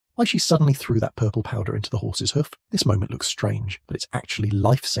why she suddenly threw that purple powder into the horse's hoof. This moment looks strange, but it's actually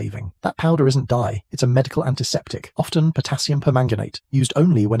life-saving. That powder isn't dye, it's a medical antiseptic, often potassium permanganate, used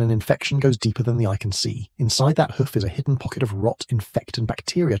only when an infection goes deeper than the eye can see. Inside that hoof is a hidden pocket of rot, infect, and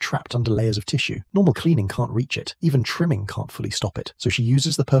bacteria trapped under layers of tissue. Normal cleaning can't reach it, even trimming can't fully stop it, so she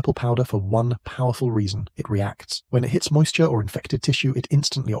uses the purple powder for one powerful reason: it reacts. When it hits moisture or infected tissue, it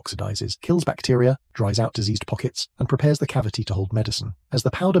instantly oxidizes, kills bacteria, dries out diseased pockets, and prepares the cavity to hold medicine. As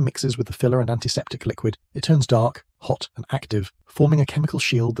the powder mixes with the filler and antiseptic liquid, it turns dark, hot, and active, forming a chemical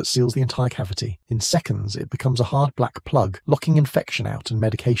shield that seals the entire cavity. In seconds, it becomes a hard black plug, locking infection out and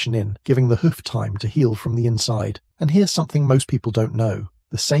medication in, giving the hoof time to heal from the inside. And here's something most people don't know.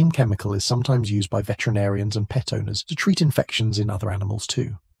 The same chemical is sometimes used by veterinarians and pet owners to treat infections in other animals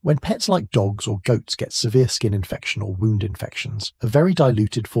too. When pets like dogs or goats get severe skin infection or wound infections, a very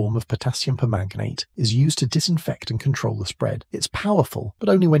diluted form of potassium permanganate is used to disinfect and control the spread. It's powerful, but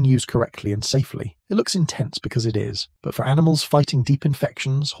only when used correctly and safely. It looks intense because it is, but for animals fighting deep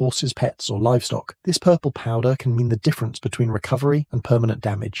infections, horses, pets, or livestock, this purple powder can mean the difference between recovery and permanent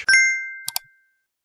damage.